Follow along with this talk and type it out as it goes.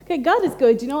Okay, God is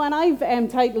good, and I've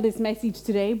titled this message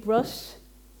today, Brush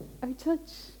or Touch.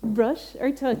 Brush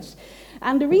or Touch.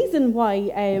 And the reason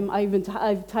why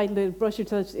I've titled it Brush or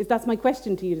Touch is that's my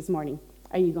question to you this morning.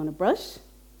 Are you going to brush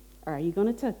or are you going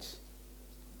to touch?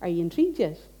 Are you intrigued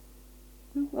yet?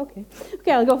 Okay,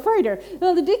 I'll go further.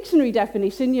 Well, the dictionary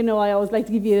definition, I always like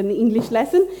to give you an English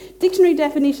lesson. Dictionary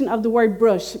definition of the word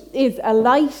brush is a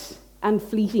light and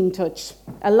fleeting touch.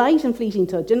 A light and fleeting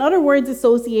touch. And other words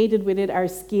associated with it are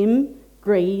skim,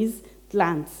 graze,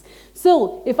 glance.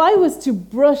 So if I was to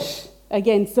brush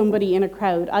against somebody in a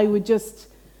crowd, I would just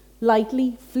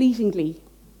lightly, fleetingly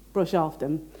brush off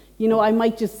them. I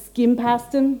might just skim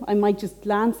past them. I might just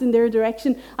glance in their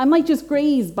direction. I might just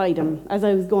graze by them as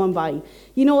I was going by.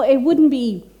 It wouldn't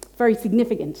be very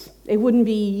significant. It wouldn't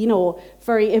be,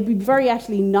 it'd be very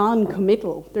actually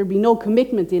non-committal. There'd be no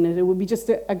commitment in it. It would be just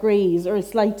a graze or a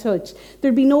slight touch.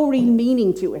 There'd be no real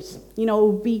meaning to it. It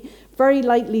would be very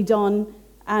lightly done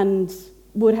and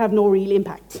would have no real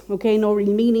impact, okay? No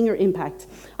real meaning or impact.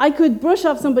 I could brush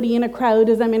off somebody in a crowd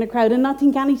as I'm in a crowd and not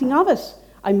think anything of it.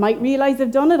 I might realize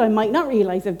I've done it. I might not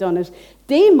realize I've done it.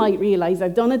 They might realize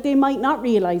I've done it. They might not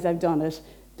realize I've done it.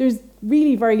 There's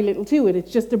really very little to it.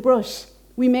 It's just a brush.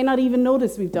 We may not even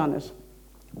notice we've done it.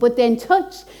 But then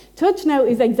touch now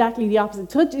is exactly the opposite.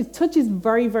 Touch is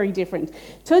very, very different.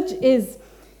 The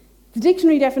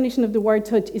dictionary definition of the word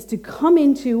touch is to come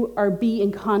into or be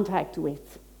in contact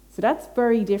with. So that's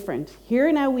very different.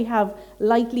 Here now we have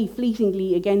lightly,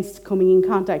 fleetingly against coming in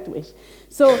contact with.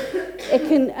 So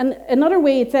another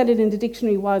way it said it in the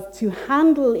dictionary was to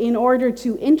handle in order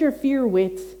to interfere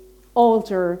with,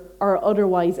 alter, or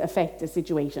otherwise affect a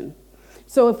situation.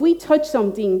 So if we touch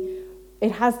something,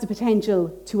 it has the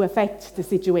potential to affect the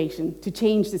situation, to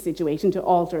change the situation, to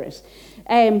alter it.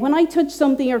 When I touch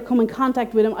something or come in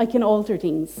contact with them, I can alter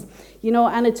things.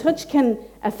 And a touch can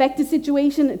affect the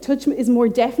situation. A touch is more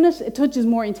definite. A touch is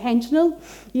more intentional.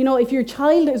 If your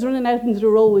child is running out into the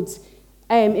roads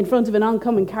in front of an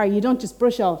oncoming car, you don't just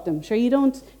brush off them. Sure you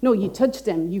don't? No, you touch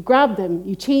them. You grab them.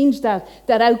 You change that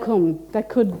outcome that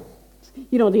could...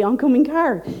 the oncoming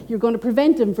car. You're going to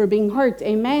prevent them from being hurt.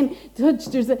 Amen. Touch.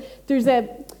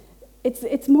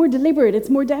 It's more deliberate. It's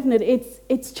more definite.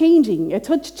 It's changing. A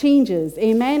touch changes.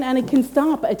 Amen. And it can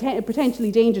stop a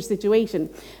potentially dangerous situation.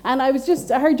 And I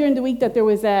heard during the week that there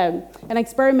was an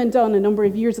experiment done a number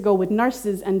of years ago with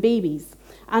nurses and babies.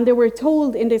 And they were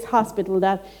told in this hospital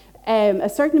that a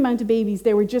certain amount of babies,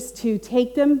 they were just to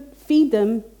take them, feed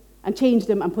them, and change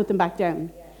them and put them back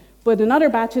down. But another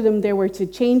batch of them, they were to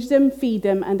change them, feed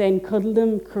them, and then cuddle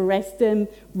them, caress them,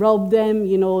 rub them,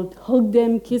 hug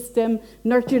them, kiss them,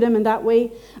 nurture them in that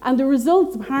way. And the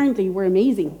results apparently were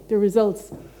amazing, the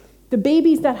results. The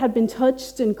babies that had been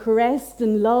touched and caressed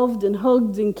and loved and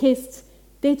hugged and kissed,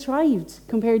 they thrived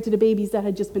compared to the babies that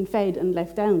had just been fed and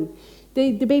left down.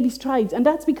 The babies thrived, and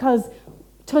that's because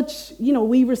touch,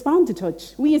 we respond to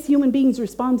touch. We as human beings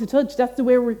respond to touch. That's the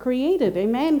way we're created,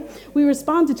 amen? We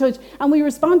respond to touch, and we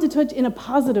respond to touch in a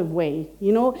positive way,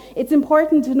 It's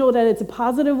important to know that it's a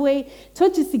positive way.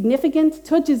 Touch is significant.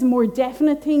 Touch is a more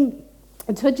definite thing.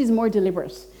 A touch is more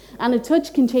deliberate. And a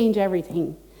touch can change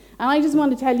everything. And I just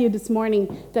want to tell you this morning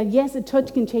that yes, a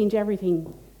touch can change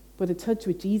everything, but a touch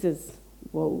with Jesus,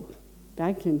 whoa.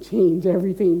 That can change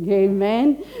everything.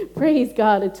 Amen. Praise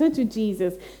God. A touch with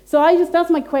Jesus. So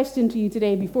that's my question to you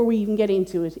today before we even get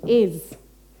into it is,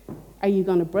 are you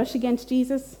going to brush against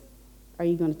Jesus? Or are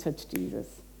you going to touch Jesus?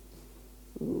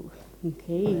 Ooh,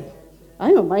 okay.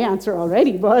 I know my answer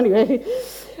already, but anyway.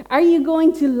 Are you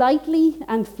going to lightly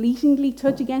and fleetingly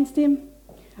touch against him?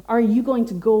 Or are you going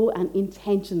to go and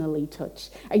intentionally touch?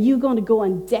 Are you going to go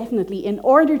and definitely, in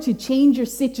order to change your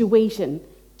situation,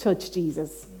 touch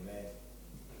Jesus?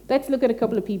 Let's look at a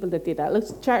couple of people that did that.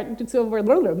 Let's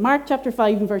over Mark chapter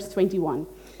 5 and verse 21.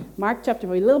 Mark chapter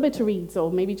 5, a little bit to read, so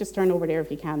maybe just turn over there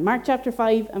if you can. Mark chapter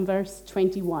 5 and verse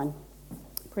 21.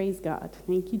 Praise God.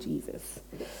 Thank you, Jesus.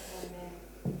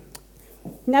 Amen.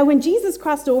 Now when Jesus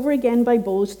crossed over again by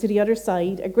boat to the other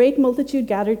side, a great multitude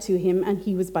gathered to him, and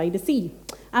he was by the sea.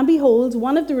 And behold,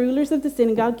 one of the rulers of the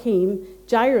synagogue came,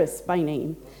 Jairus by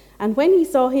name. And when he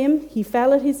saw him, he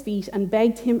fell at his feet and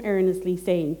begged him earnestly,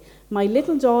 saying, "My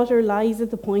little daughter lies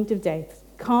at the point of death.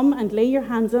 Come and lay your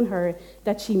hands on her,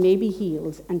 that she may be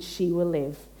healed, and she will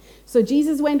live." So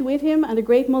Jesus went with him, and a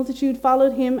great multitude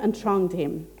followed him and thronged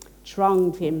him.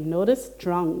 Notice,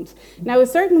 thronged. Now a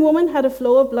certain woman had a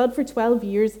flow of blood for 12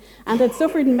 years, and had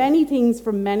suffered many things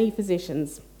from many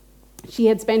physicians. She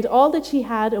had spent all that she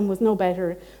had and was no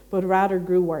better, but rather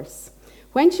grew worse.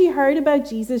 When she heard about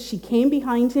Jesus, she came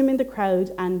behind him in the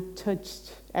crowd and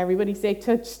touched. Everybody say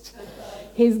touched.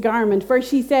 his garment. For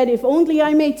she said, if only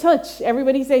I may touch,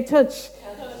 everybody say touch,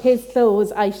 his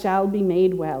clothes, I shall be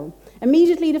made well.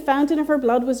 Immediately the fountain of her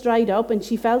blood was dried up, and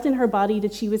she felt in her body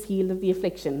that she was healed of the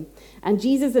affliction. And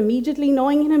Jesus, immediately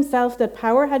knowing in himself that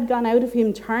power had gone out of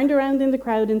him, turned around in the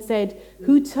crowd and said,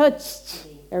 who touched?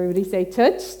 Everybody say,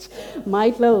 touched my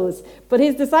clothes. But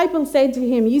his disciples said to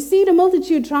him, you see the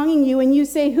multitude thronging you, and you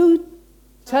say, who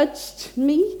touched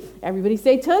me? Everybody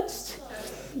say, touched.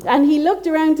 And he looked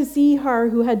around to see her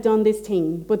who had done this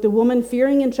thing. But the woman,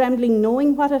 fearing and trembling,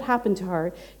 knowing what had happened to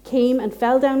her, came and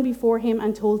fell down before him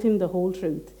and told him the whole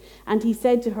truth. And he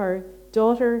said to her,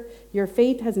 daughter, your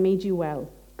faith has made you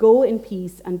well. Go in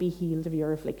peace and be healed of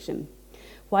your affliction.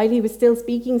 While he was still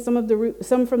speaking,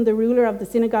 some from the ruler of the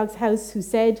synagogue's house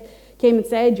came and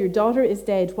said, your daughter is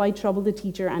dead. Why trouble the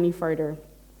teacher any further?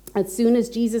 As soon as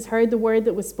Jesus heard the word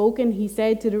that was spoken, he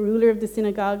said to the ruler of the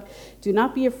synagogue, do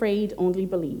not be afraid, only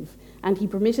believe. And he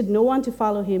permitted no one to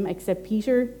follow him except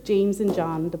Peter, James, and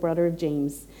John, the brother of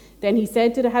James. Then he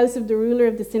came to the house of the ruler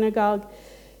of the synagogue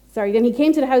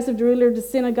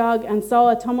and saw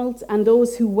a tumult and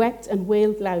those who wept and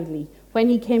wailed loudly. When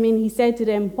he came in, he said to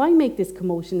them, why make this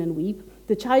commotion and weep?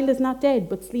 The child is not dead,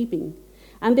 but sleeping.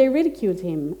 And they ridiculed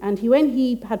him. And when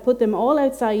he had put them all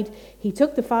outside, he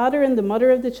took the father and the mother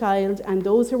of the child and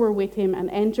those who were with him and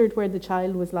entered where the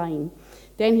child was lying.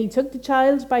 Then he took the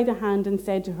child by the hand and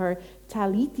said to her,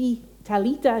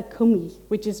 Talitha cumi,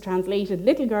 which is translated,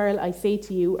 little girl, I say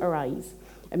to you, arise.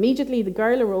 Immediately the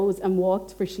girl arose and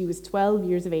walked, for she was 12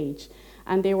 years of age.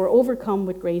 And they were overcome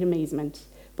with great amazement.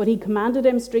 But he commanded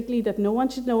them strictly that no one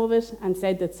should know of it, and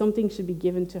said that something should be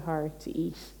given to her to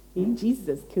eat. Jesus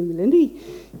is cool, isn't he?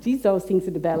 Jesus always thinks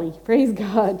of the belly. Praise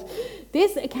God.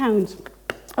 This account,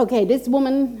 this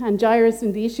woman and Jairus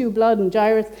and the issue of blood and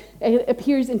Jairus, it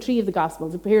appears in 3 of the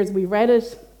Gospels. We read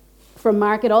it from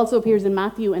Mark. It also appears in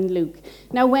Matthew and Luke.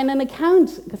 Now, when an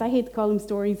account, because I hate to call them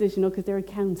stories, because they're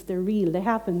accounts, they're real, they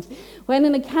happened. When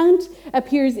an account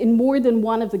appears in more than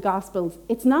one of the Gospels,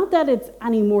 it's not that it's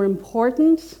any more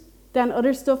important than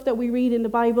other stuff that we read in the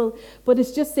Bible, but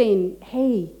it's just saying,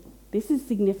 hey, this is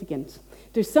significant.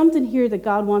 There's something here that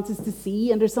God wants us to see,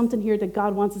 and there's something here that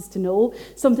God wants us to know,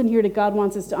 something here that God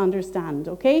wants us to understand,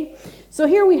 okay? So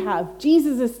here we have,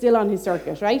 Jesus is still on his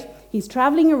circuit, right? He's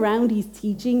traveling around, he's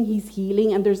teaching, he's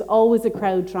healing, and there's always a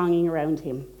crowd thronging around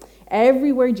him.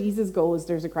 Everywhere Jesus goes,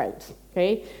 there's a crowd,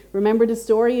 okay? Remember the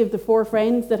story of the 4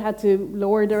 friends that had to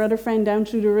lower their other friend down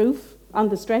through the roof on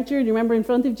the stretcher? Do you remember in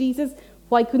front of Jesus?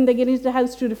 Why couldn't they get into the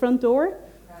house through the front door?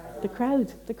 The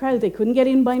crowd. They couldn't get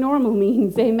in by normal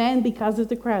means, amen, because of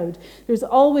the crowd. There's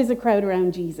always a crowd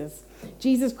around Jesus.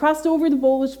 Jesus crossed over the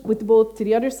boat with the boat to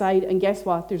the other side, and guess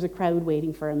what? There's a crowd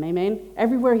waiting for him, amen.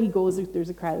 Everywhere he goes, there's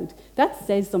a crowd. That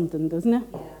says something, doesn't it?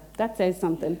 Yeah. That says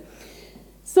something.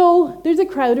 So there's a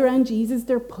crowd around Jesus.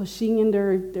 They're pushing and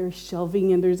they're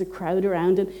shoving, and there's a crowd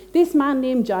around. And this man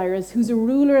named Jairus, who's a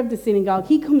ruler of the synagogue,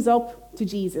 he comes up to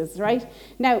Jesus, right?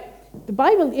 Now, the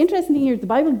Bible, interesting thing here, the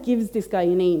Bible gives this guy a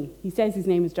name. He says his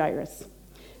name is Jairus.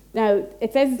 Now,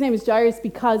 it says his name is Jairus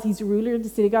because he's a ruler of the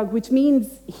synagogue, which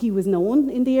means he was known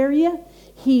in the area.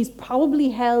 He's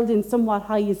probably held in somewhat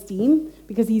high esteem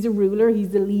because he's a ruler, he's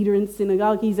the leader in the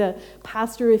synagogue, he's a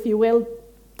pastor, if you will.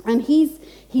 And he's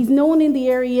known in the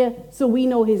area, so we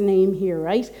know his name here,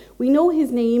 right? We know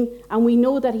his name, and we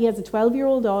know that he has a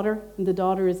 12-year-old daughter, and the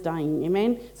daughter is dying,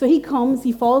 amen? So he comes,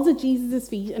 he falls at Jesus'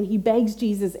 feet, and he begs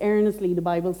Jesus earnestly, the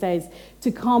Bible says, to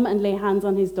come and lay hands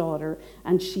on his daughter,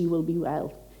 and she will be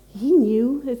well. He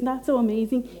knew, isn't that so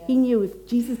amazing? Yeah. He knew if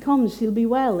Jesus comes, she'll be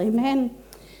well, amen?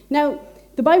 Now,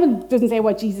 the Bible doesn't say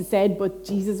what Jesus said, but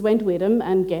Jesus went with him,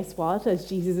 and guess what? As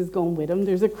Jesus is going with him,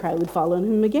 there's a crowd following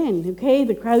him again, okay?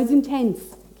 The crowd's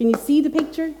intense. Can you see the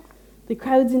picture? The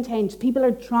crowd's intense. People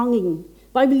are thronging.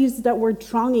 The Bible uses that word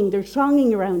thronging. They're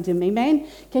thronging around him, amen?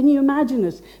 Can you imagine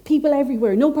it? People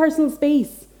everywhere, no personal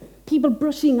space. People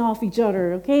brushing off each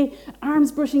other, okay?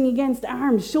 Arms brushing against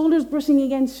arms, shoulders brushing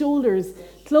against shoulders,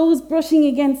 clothes brushing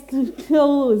against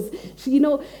clothes.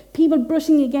 People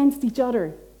brushing against each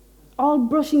other. All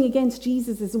brushing against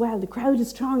Jesus as well. The crowd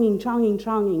is thronging.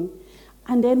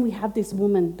 And then we have this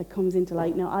woman that comes into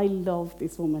light. Now, I love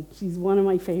this woman. She's one of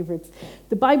my favorites.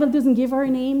 The Bible doesn't give her a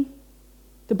name.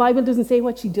 The Bible doesn't say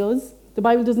what she does. The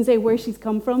Bible doesn't say where she's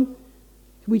come from.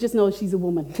 We just know she's a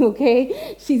woman,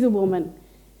 okay? She's a woman.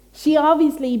 She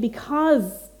obviously,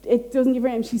 because it doesn't give her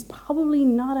a name, she's probably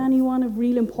not anyone of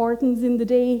real importance in the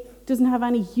day, doesn't have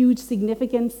any huge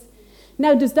significance.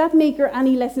 Now, does that make her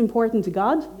any less important to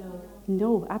God?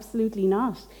 No, absolutely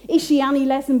not. Is she any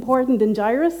less important than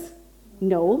Jairus?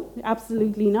 No,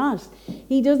 absolutely not.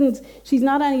 She's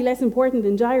not any less important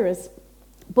than Jairus.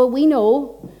 But we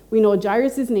know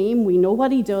Jairus' name, we know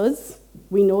what he does,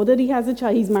 we know that he has a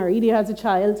child, he's married, he has a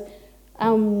child,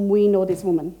 and we know this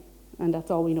woman. And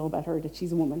that's all we know about her, that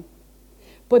she's a woman.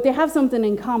 But they have something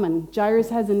in common. Jairus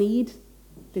has a need,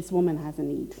 this woman has a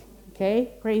need.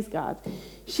 Okay, praise God.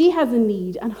 She has a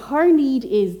need, and her need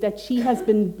is that she has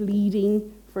been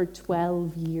bleeding for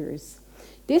 12 years.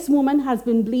 This woman has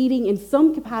been bleeding in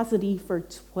some capacity for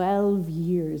 12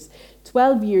 years.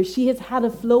 12 years. She has had a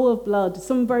flow of blood.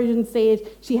 Some versions say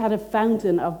it, she had a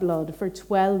fountain of blood for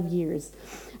 12 years.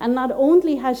 And not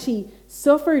only has she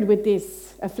suffered with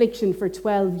this affliction for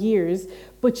 12 years,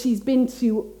 but she's been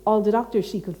to all the doctors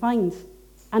she could find,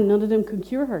 and none of them could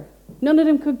cure her. None of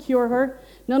them could cure her.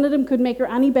 None of them could make her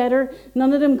any better.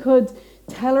 None of them could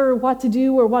tell her what to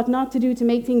do or what not to do to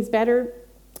make things better.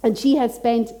 And she has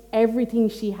spent everything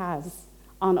she has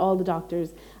on all the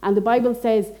doctors. And the Bible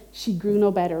says she grew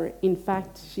no better. In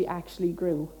fact, she actually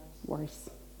grew worse.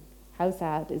 How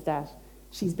sad is that?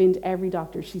 She's been to every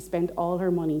doctor. She's spent all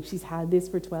her money. She's had this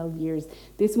for 12 years.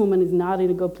 This woman is not in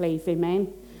a good place,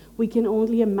 amen? We can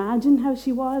only imagine how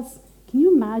she was. Can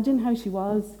you imagine how she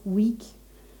was? Weak,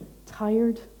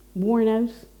 tired, worn out,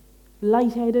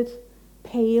 lightheaded,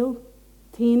 pale,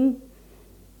 thin,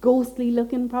 ghostly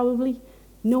looking probably,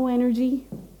 no energy,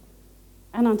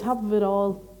 and on top of it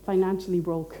all, financially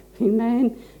broke.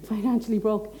 Amen? Financially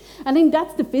broke. And then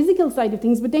that's the physical side of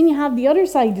things, but then you have the other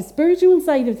side, the spiritual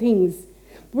side of things.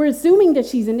 We're assuming that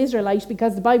she's an Israelite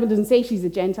because the Bible doesn't say she's a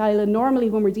Gentile, and normally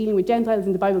when we're dealing with Gentiles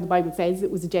in the Bible says it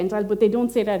was a Gentile, but they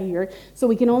don't say that here, so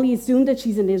we can only assume that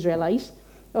she's an Israelite.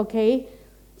 Okay?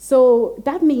 So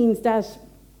that means that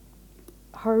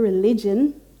her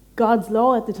religion, God's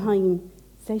law at the time,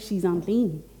 says she's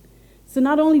unclean. So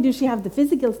not only does she have the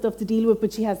physical stuff to deal with,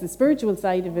 but she has the spiritual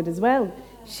side of it as well.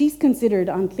 She's considered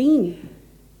unclean.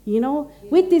 You know,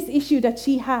 with this issue that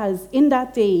she has in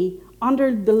that day,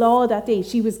 under the law that day,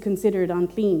 she was considered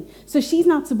unclean. So she's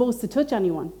not supposed to touch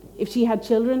anyone. If she had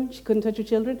children, she couldn't touch her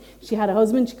children. If she had a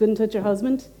husband, she couldn't touch her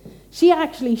husband. She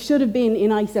actually should have been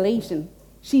in isolation.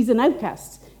 She's an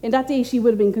outcast. In that day, she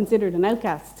would have been considered an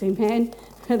outcast. Amen?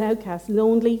 An outcast,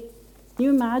 lonely. Can you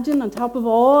imagine, on top of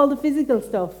all the physical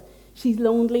stuff, she's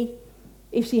lonely.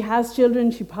 If she has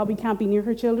children, she probably can't be near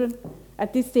her children.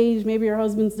 At this stage, maybe her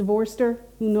husband's divorced her.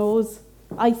 Who knows?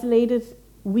 Isolated,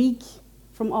 weak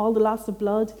from all the loss of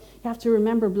blood. You have to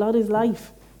remember, blood is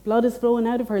life. Blood is flowing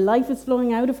out of her. Life is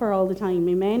flowing out of her all the time.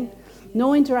 Amen?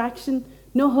 No interaction,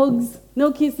 no hugs,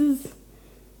 no kisses,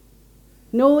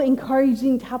 no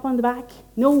encouraging tap on the back,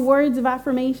 no words of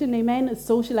affirmation. Amen? A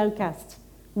social outcast.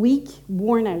 Weak,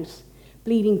 worn out,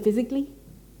 bleeding physically,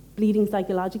 bleeding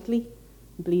psychologically,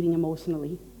 bleeding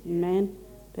emotionally. Amen?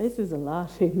 This is a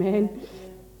lot. Amen?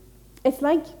 It's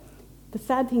like, the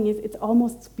sad thing is, it's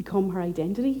almost become her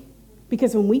identity.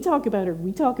 Because when we talk about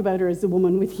her as a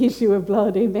woman with the issue of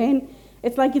blood. Amen?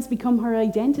 It's like it's become her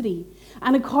identity.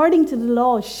 And according to the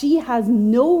law, she has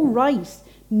no right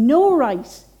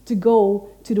to go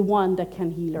to the one that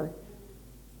can heal her.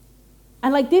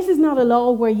 And like, this is not a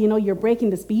law where, you're breaking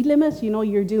the speed limit,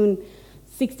 you're doing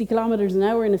 60 kilometers an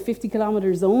hour in a 50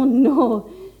 kilometer zone.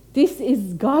 No, this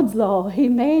is God's law.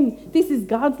 Amen. This is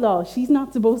God's law. She's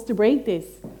not supposed to break this.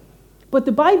 But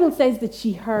the Bible says that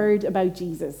she heard about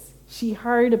Jesus. She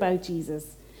heard about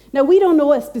Jesus. Now, we don't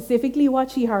know specifically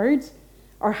what she heard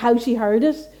or how she heard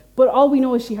it, but all we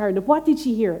know is she heard it. What did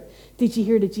she hear? Did she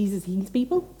hear that Jesus heals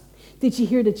people? Did she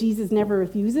hear that Jesus never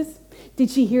refuses? Did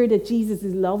she hear that Jesus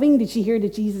is loving? Did she hear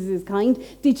that Jesus is kind?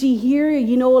 Did she hear,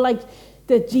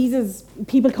 that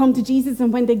people come to Jesus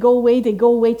and when they go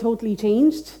away totally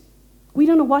changed? We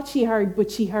don't know what she heard, but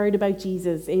she heard about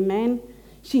Jesus. Amen?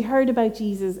 She heard about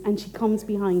Jesus and she comes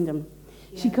behind him.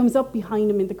 Yeah. She comes up behind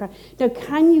him in the crowd. Now,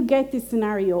 can you get this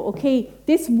scenario? Okay,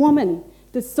 this woman,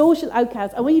 the social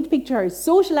outcast, I want you to picture her,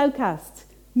 social outcast,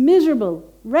 miserable,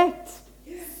 wrecked,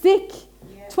 sick,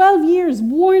 12 years,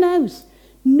 worn out,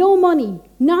 no money,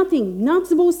 nothing, not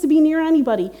supposed to be near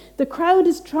anybody. The crowd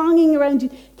is thronging around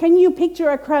you. Can you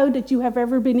picture a crowd that you have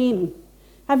ever been in?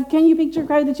 Can you picture a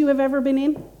crowd that you have ever been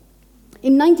in?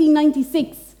 In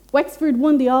 1996, Wexford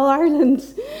won the All-Ireland.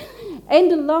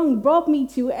 Enda Long brought me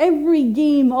to every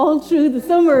game all through the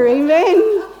summer,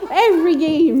 amen? Every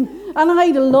game. And I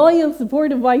had a loyal,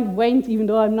 supportive wife went, even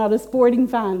though I'm not a sporting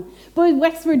fan. But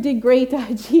Wexford did great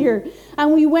that year.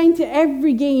 And we went to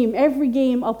every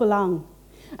game up along.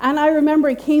 And I remember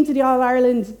it came to the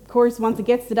All-Ireland, of course, once it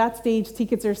gets to that stage,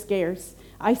 tickets are scarce.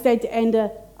 I said to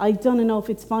Enda, I've done enough,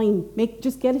 it's fine.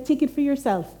 Just get a ticket for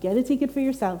yourself. Get a ticket for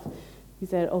yourself. He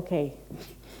said, okay.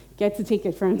 Gets a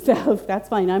ticket for himself. That's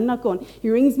fine. I'm not going. He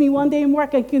rings me one day in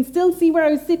work. I can still see where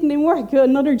I was sitting in work,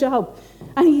 another job.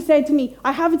 And he said to me,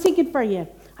 I have a ticket for you.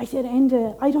 I said,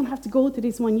 Enda, I don't have to go to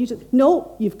this one.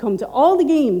 No, you've come to all the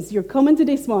games. You're coming to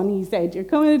this one, he said. You're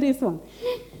coming to this one.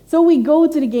 So we go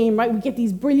to the game, right? We get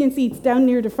these brilliant seats down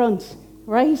near the front,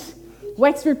 right?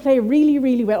 Wexford play really,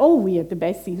 really well. Oh, we had the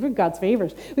best seats. We're God's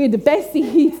favourite. We had the best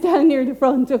seats down near the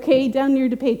front, okay, down near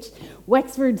the pitch.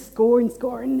 Wexford score, and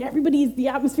the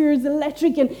atmosphere is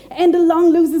electric, and Enda Long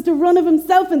loses the run of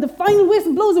himself, and the final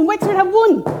whistle blows, and Wexford have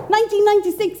won.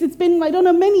 1996, it's been, I don't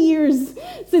know, many years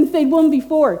since they'd won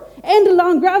before. Enda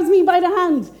Long grabs me by the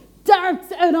hand,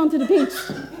 darts out onto the pitch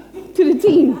to the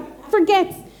team,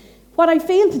 forgets. What I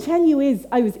failed to tell you is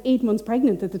I was 8 months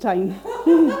pregnant at the time.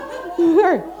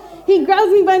 He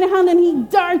grabs me by the hand and he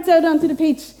darts out onto the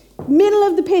pitch, middle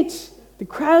of the pitch. The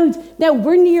crowd, now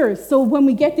we're near, so when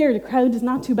we get there, the crowd is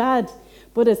not too bad.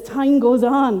 But as time goes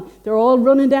on, they're all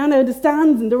running down out of the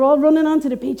stands and they're all running onto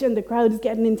the pitch and the crowd is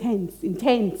getting intense.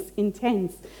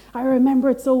 I remember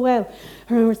it so well.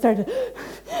 I remember starting,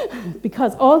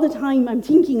 because all the time I'm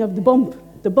thinking of the bump.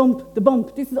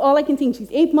 This is all I can think.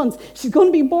 She's 8 months. She's going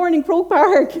to be born in Croke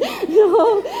Park.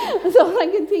 That's all I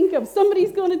can think of.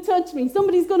 Somebody's going to touch me.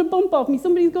 Somebody's going to bump off me.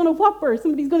 Somebody's going to whop her.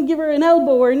 Somebody's going to give her an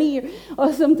elbow or a knee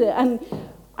or something. And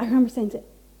I remember saying to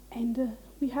Enda,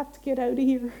 we have to get out of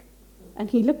here. And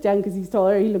he looked down because he's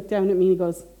taller. He looked down at me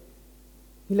and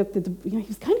he looked at he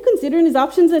was kind of considering his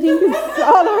options. I think it's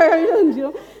all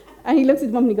Ireland, And he looks at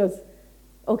the mum and he goes,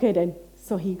 okay then.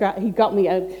 So he got me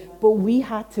out. But we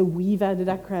had to weave out of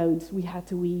that crowd. We had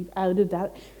to weave out of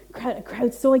that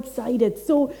crowd so excited,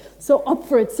 so up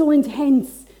for it, so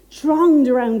intense, thronged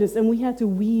around us. And we had to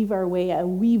weave our way out,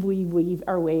 weave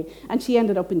our way. And she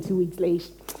ended up in 2 weeks late.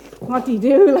 What do you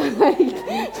do?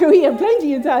 We have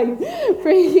plenty of time.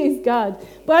 Praise God.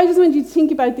 But I just want you to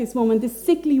think about this woman, this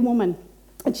sickly woman.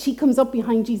 And she comes up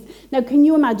behind Jesus. Now, can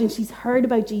you imagine? She's heard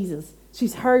about Jesus.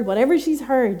 She's heard whatever she's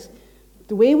heard.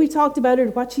 The way we talked about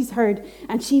it, what she's heard,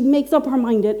 and she makes up her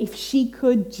mind that if she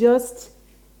could just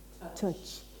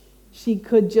touch, she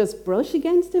could just brush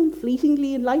against him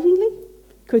fleetingly and lightly.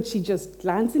 Could she just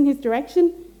glance in his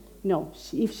direction? No,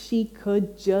 if she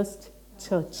could just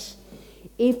touch.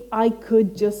 If I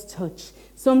could just touch.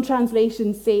 Some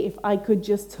translations say if I could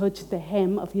just touch the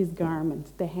hem of his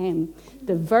garment, the hem,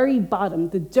 the very bottom,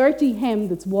 the dirty hem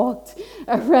that's walked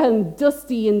around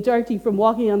dusty and dirty from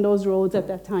walking on those roads at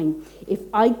that time. If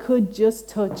I could just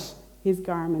touch his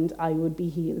garment, I would be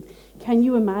healed. Can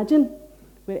you imagine?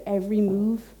 With every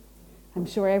move, I'm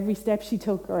sure every step she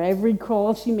took or every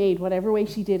crawl she made, whatever way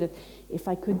she did it, if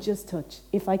I could just touch,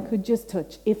 if I could just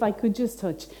touch, if I could just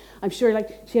touch. I'm sure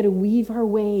she had to weave her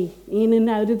way in and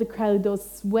out of the crowd,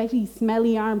 those sweaty,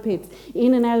 smelly armpits,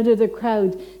 in and out of the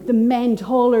crowd, the men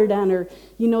taller than her,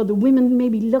 the women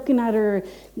maybe looking at her,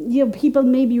 people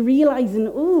maybe realizing,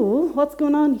 oh, what's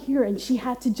going on here? And she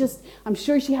had to I'm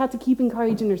sure she had to keep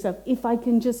encouraging herself, if I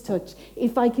can just touch,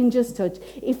 if I can just touch,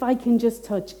 if I can just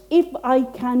touch, if I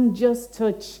can just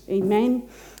touch. Amen.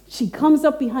 She comes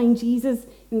up behind Jesus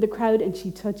in the crowd and she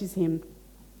touches him.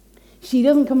 She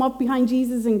doesn't come up behind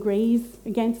Jesus and graze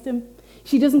against him.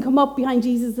 She doesn't come up behind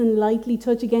Jesus and lightly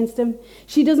touch against him.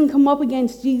 She doesn't come up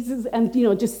against Jesus and,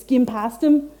 just skim past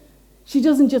him. She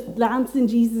doesn't just glance in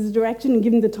Jesus' direction and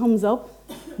give him the thumbs up.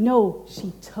 No,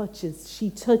 she touches. She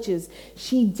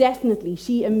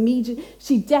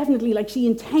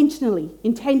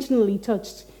intentionally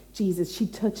touched Jesus. She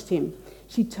touched him.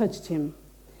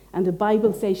 And the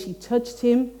Bible says she touched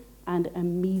him and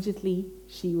immediately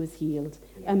she was healed.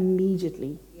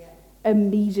 Immediately.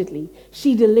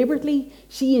 She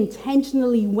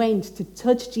intentionally went to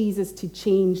touch Jesus to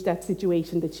change that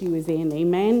situation that she was in.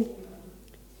 Amen.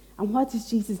 And what does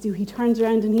Jesus do? He turns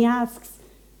around and he asks,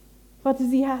 what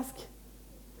does he ask?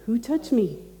 Who touched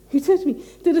me? Who touched me?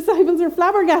 The disciples are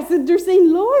flabbergasted. They're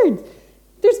saying, Lord,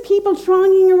 there's people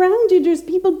thronging around you. There's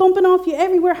people bumping off you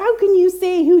everywhere. How can you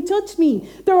say, who touched me?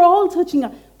 They're all touching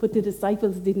us. But the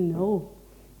disciples didn't know.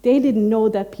 They didn't know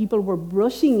that people were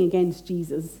brushing against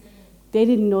Jesus. They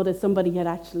didn't know that somebody had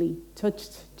actually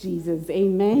touched Jesus.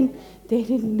 Amen? They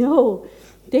didn't know.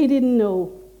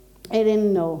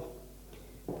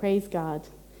 Praise God.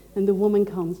 And the woman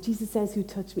comes. Jesus says, who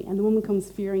touched me? And the woman comes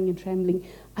fearing and trembling.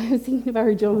 I was thinking about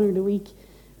her during the week.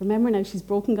 Remember now, she's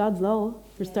broken God's law,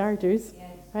 for starters. Yes.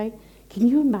 Right? Can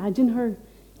you imagine her?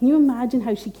 Can you imagine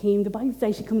how she came? The Bible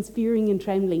says she comes fearing and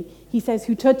trembling. He says,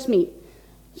 who touched me?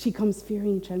 She comes fearing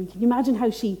and trembling. Can you imagine how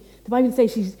the Bible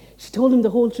says she told him the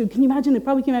whole truth. Can you imagine? It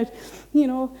probably came out,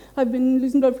 I've been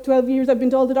losing blood for 12 years. I've been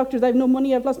to all the doctors. I have no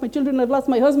money. I've lost my children. I've lost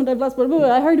my husband. I've lost blah, blah,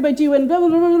 blah. I heard about you and blah, blah,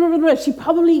 blah, blah, blah, blah. She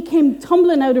probably came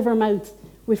tumbling out of her mouth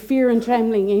with fear and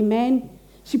trembling. Amen.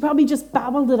 She probably just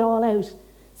babbled it all out.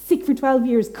 Sick for 12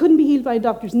 years. Couldn't be healed by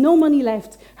doctors. No money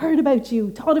left. Heard about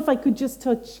you. Thought if I could just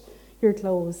touch your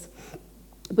clothes.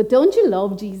 But don't you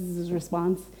love Jesus'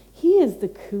 response? He is the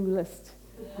coolest.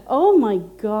 Oh my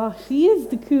gosh, he is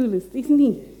the coolest, isn't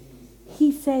he?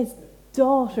 He says,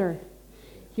 daughter,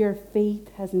 your faith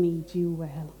has made you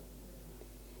well.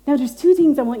 Now there's two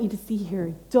things I want you to see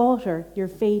here. Daughter, your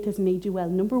faith has made you well.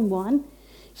 Number one,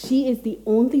 she is the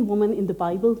only woman in the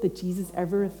Bible that Jesus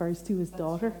ever refers to as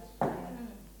daughter.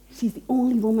 She's the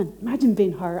only woman. Imagine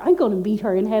being her. I'm going to meet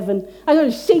her in heaven. I'm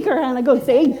going to shake her hand. I'm going to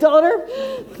say, hey, daughter.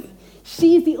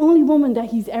 She is the only woman that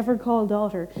he's ever called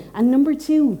daughter. And number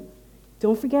two,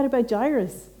 don't forget about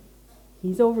Jairus.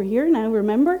 He's over here now,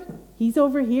 remember? He's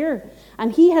over here.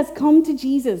 And he has come to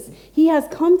Jesus. He has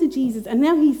come to Jesus. And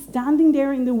now he's standing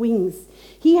there in the wings.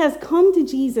 He has come to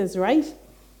Jesus, right?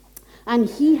 And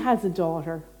he has a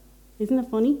daughter. Isn't it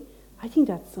funny? I think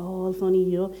that's all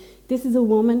funny, This is a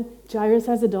woman. Jairus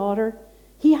has a daughter.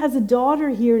 He has a daughter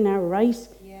here now, right?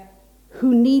 Yeah.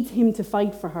 Who needs him to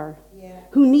fight for her. Yeah.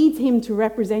 Who needs him to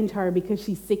represent her because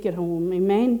she's sick at home.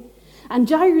 Amen? And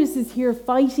Jairus is here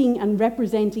fighting and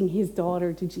representing his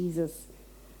daughter to Jesus.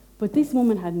 But this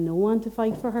woman had no one to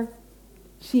fight for her.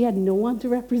 She had no one to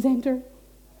represent her.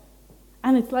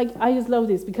 And it's like, I just love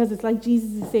this because it's like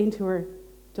Jesus is saying to her,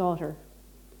 daughter,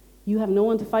 you have no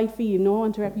one to fight for you, no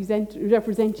one to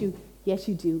represent you. Yes,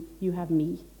 you do. You have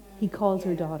me. He calls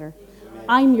her daughter.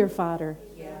 I'm your father.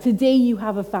 Today you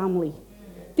have a family.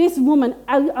 This woman,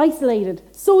 isolated,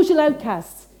 social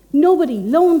outcast, nobody,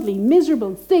 lonely,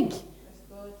 miserable, sick.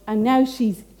 And now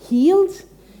she's healed.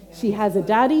 She has a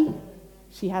daddy.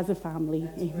 She has a family.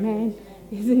 Amen.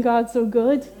 Isn't God so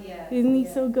good? Isn't he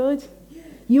so good?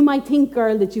 You might think,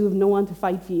 girl, that you have no one to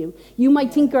fight for you. You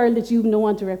might think, girl, that you have no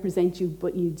one to represent you,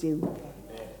 but you do.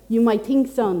 You might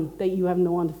think, son, that you have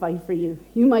no one to fight for you.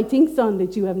 You might think, son,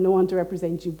 that you have no one to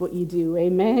represent you, but you do.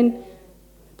 Amen.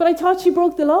 But I thought she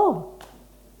broke the law.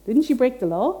 Didn't she break the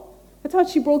law? I thought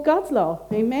she broke God's law.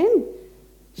 Amen.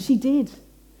 She did.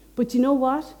 But you know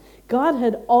what? God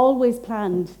had always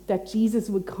planned that Jesus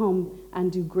would come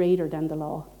and do greater than the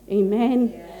law.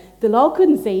 Amen. Yeah. The law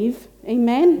couldn't save.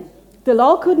 Amen. The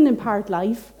law couldn't impart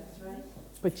life.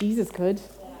 But Jesus could.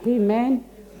 Amen.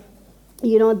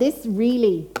 This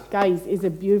really, guys, is a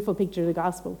beautiful picture of the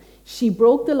gospel. She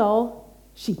broke the law.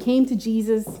 She came to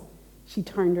Jesus. He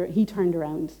turned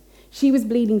around. She was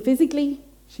bleeding physically.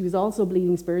 She was also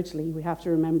bleeding spiritually, we have to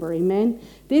remember. Amen?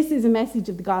 This is a message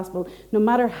of the gospel. No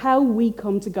matter how we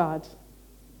come to God.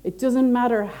 It doesn't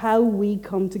matter how we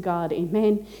come to God.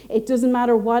 Amen? It doesn't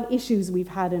matter what issues we've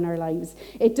had in our lives.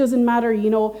 It doesn't matter,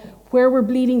 where we're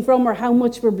bleeding from or how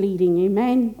much we're bleeding.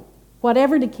 Amen?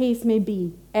 Whatever the case may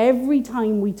be, every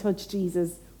time we touch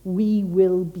Jesus, we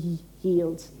will be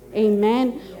healed.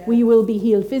 Amen? Yeah. We will be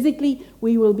healed physically.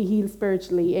 We will be healed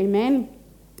spiritually. Amen?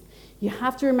 You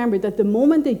have to remember that the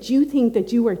moment that you think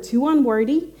that you are too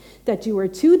unworthy, that you are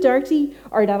too dirty,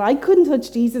 or that I couldn't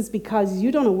touch Jesus because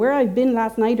you don't know where I've been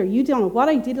last night, or you don't know what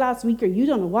I did last week, or you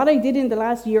don't know what I did in the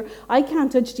last year, I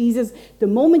can't touch Jesus. The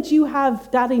moment you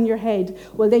have that in your head,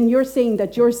 well, then you're saying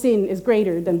that your sin is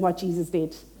greater than what Jesus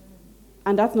did.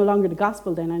 And that's no longer the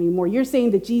gospel then anymore. You're saying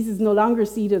that Jesus is no longer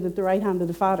seated at the right hand of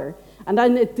the Father. And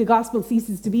then the gospel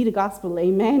ceases to be the gospel.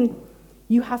 Amen.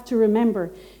 You have to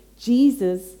remember,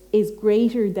 Jesus is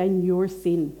greater than your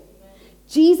sin.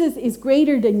 Jesus is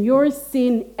greater than your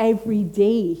sin every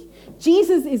day.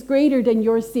 Jesus is greater than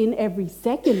your sin every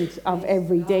second of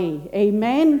every day.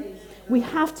 Amen. We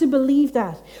have to believe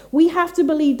that. We have to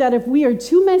believe that if we are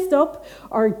too messed up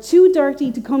or too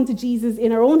dirty to come to Jesus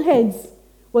in our own heads,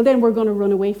 well, then we're going to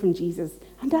run away from Jesus.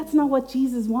 And that's not what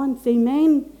Jesus wants.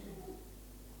 Amen.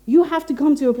 You have to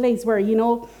come to a place where,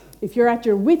 if you're at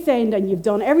your wit's end and you've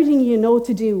done everything you know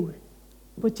to do,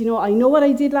 but I know what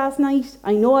I did last night.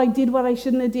 I know I did what I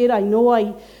shouldn't have did. I know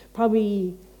I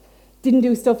probably didn't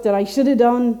do stuff that I should have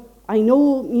done. I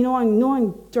know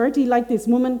I'm dirty like this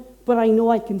woman, but I know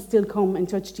I can still come and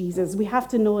touch Jesus. We have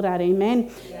to know that,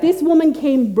 amen. Yeah. This woman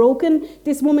came broken.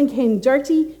 This woman came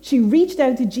dirty. She reached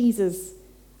out to Jesus,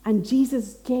 and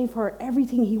Jesus gave her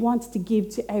everything he wants to give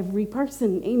to every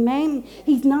person, amen.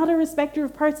 He's not a respecter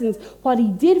of persons. What he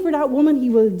did for that woman, he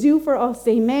will do for us,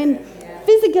 amen. Yeah.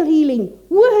 Physical healing,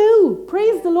 woohoo!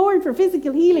 Praise the Lord for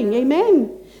physical healing,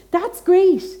 amen. That's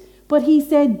great. But he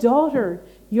said, daughter,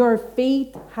 your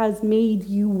faith has made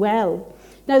you well.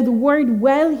 Now, the word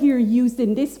well here used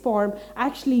in this form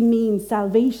actually means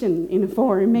salvation in a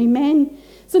form. Amen.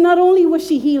 So not only was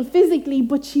she healed physically,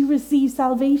 but she received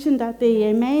salvation that day.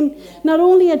 Amen. Not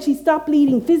only had she stopped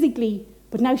bleeding physically,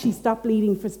 but now she stopped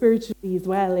bleeding for spiritually as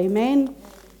well. Amen.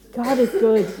 God is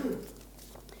good.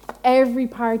 Every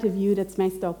part of you that's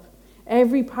messed up,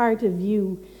 every part of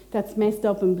you that's messed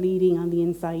up and bleeding on the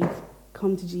inside,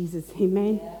 come to Jesus.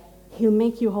 Amen. He'll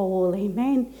make you whole.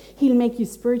 Amen. He'll make you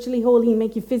spiritually whole. He'll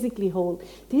make you physically whole.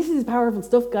 This is powerful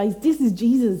stuff, guys. This is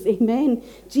Jesus. Amen.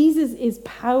 Jesus is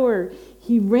power.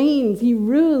 He reigns. He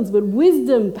rules with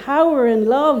wisdom, power, and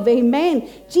love. Amen.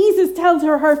 Jesus tells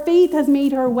her her faith has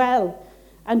made her well.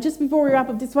 And just before we wrap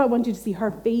up, this is what I want you to see,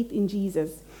 her faith in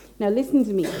Jesus. Now listen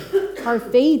to me. Her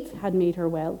faith had made her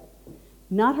well.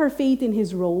 Not her faith in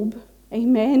his robe.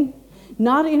 Amen.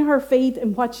 Not in her faith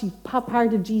in what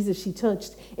part of Jesus she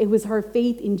touched. It was her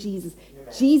faith in Jesus.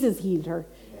 Jesus healed her.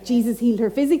 Jesus healed her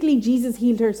physically. Jesus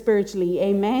healed her spiritually.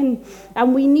 Amen.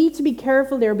 And we need to be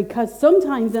careful there, because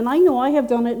sometimes, and I know I have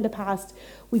done it in the past,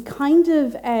 we kind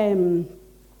of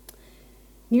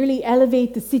nearly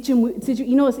elevate the situation.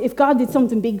 You know, if God did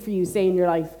something big for you, say, in your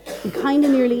life, we kind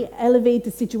of nearly elevate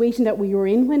the situation that we were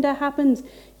in when that happened.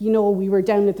 You know, we were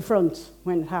down at the front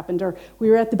when it happened, or we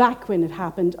were at the back when it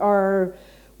happened, or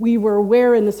we were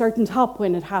wearing a certain top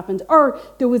when it happened, or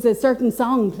there was a certain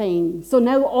song playing. So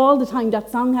now all the time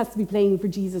that song has to be playing for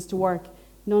Jesus to work.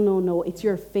 No. It's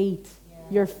your faith.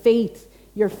 Your faith.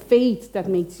 Your faith that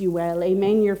makes you well.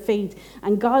 Amen. Your faith.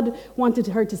 And God wanted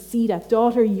her to see that.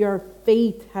 Daughter, your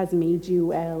faith has made you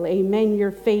well. Amen.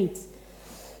 Your faith.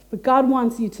 But God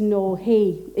wants you to know,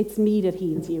 hey, it's me that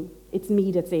heals you. It's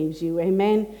me that saves you.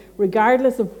 Amen.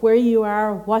 Regardless of where you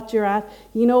are, what you're at.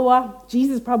 You know what?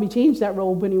 Jesus probably changed that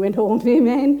robe when he went home.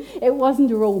 Amen. It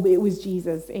wasn't a robe. It was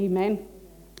Jesus. Amen.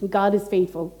 God is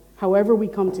faithful. However we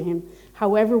come to him.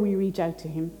 However we reach out to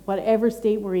him. Whatever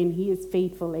state we're in, he is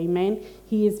faithful. Amen.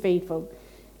 He is faithful.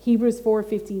 Hebrews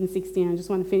 4:15-16. I just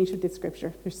want to finish with this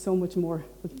scripture. There's so much more,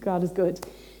 but God is good.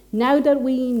 Now that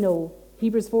we know,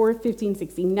 Hebrews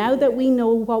 4:15-16. Now that we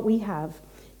know what we have,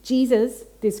 Jesus,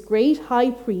 this great high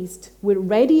priest with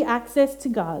ready access to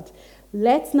God,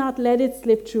 let's not let it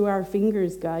slip through our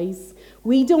fingers, guys.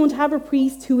 We don't have a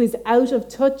priest who is out of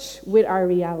touch with our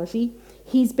reality.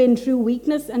 He's been through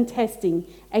weakness and testing,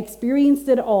 experienced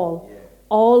it all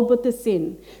but the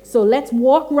sin. So let's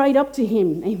walk right up to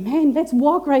him. Amen. Let's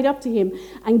walk right up to him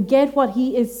and get what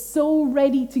he is so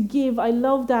ready to give. I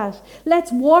love that.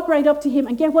 Let's walk right up to him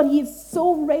and get what he is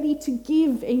so ready to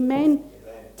give. Amen.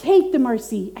 Take the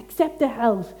mercy, accept the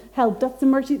help. That's the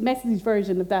mercy message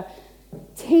version of that.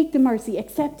 Take the mercy,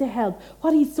 accept the help.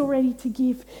 What he's so ready to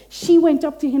give. She went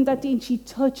up to him that day and she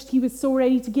touched. He was so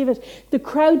ready to give it. The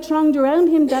crowd thronged around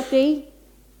him that day.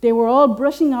 They were all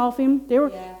brushing off him.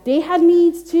 They had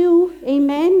needs too.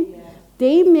 Amen. Yeah.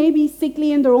 They may be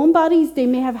sickly in their own bodies. They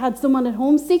may have had someone at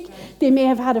home sick. They may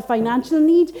have had a financial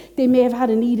need. They may have had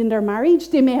a need in their marriage.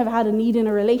 They may have had a need in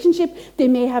a relationship. They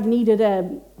may have needed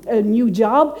a new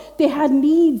job. They had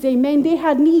needs. Amen. They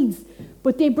had needs.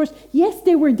 But they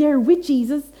were there with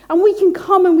Jesus. And we can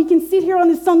come and we can sit here on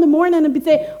this Sunday morning and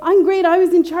say, I'm great, I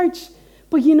was in church.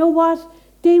 But you know what?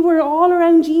 They were all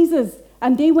around Jesus.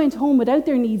 And they went home without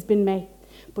their needs being met.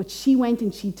 But she went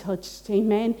and she touched.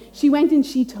 Amen. She went and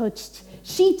she touched.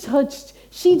 She touched.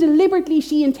 She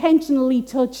intentionally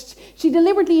touched. She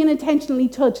deliberately and intentionally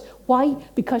touched. Why?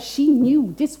 Because she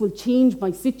knew this will change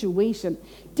my situation.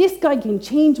 This guy can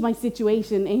change my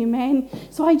situation. Amen.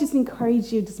 So I just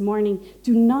encourage you this morning,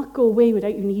 do not go away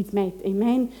without your needs met.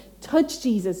 Amen. Touch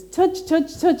Jesus.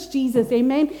 Touch Jesus.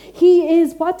 Amen. He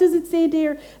is, what does it say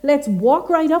there? Let's walk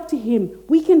right up to him.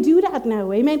 We can do that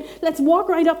now. Amen. Let's walk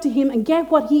right up to him and get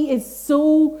what he is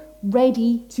so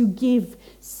ready to give.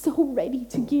 So ready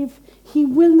to give. He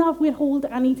will not withhold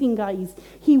anything, guys.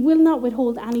 He will not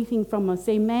withhold anything from us.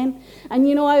 Amen. And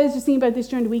you know, I was just thinking about this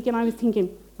during the week and I was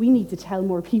thinking, we need to tell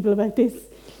more people about this.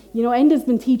 You know, Enda's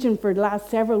been teaching for the last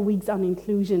several weeks on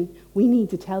inclusion. We need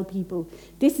to tell people.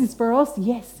 This is for us,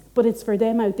 yes, but it's for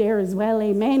them out there as well.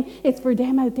 Amen. It's for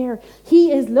them out there.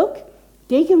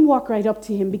 They can walk right up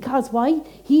to him because why?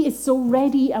 He is so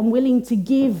ready and willing to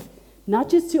give. Not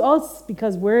just to us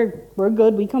because we're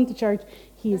good, we come to church.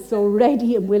 He is so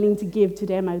ready and willing to give to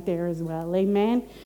them out there as well. Amen.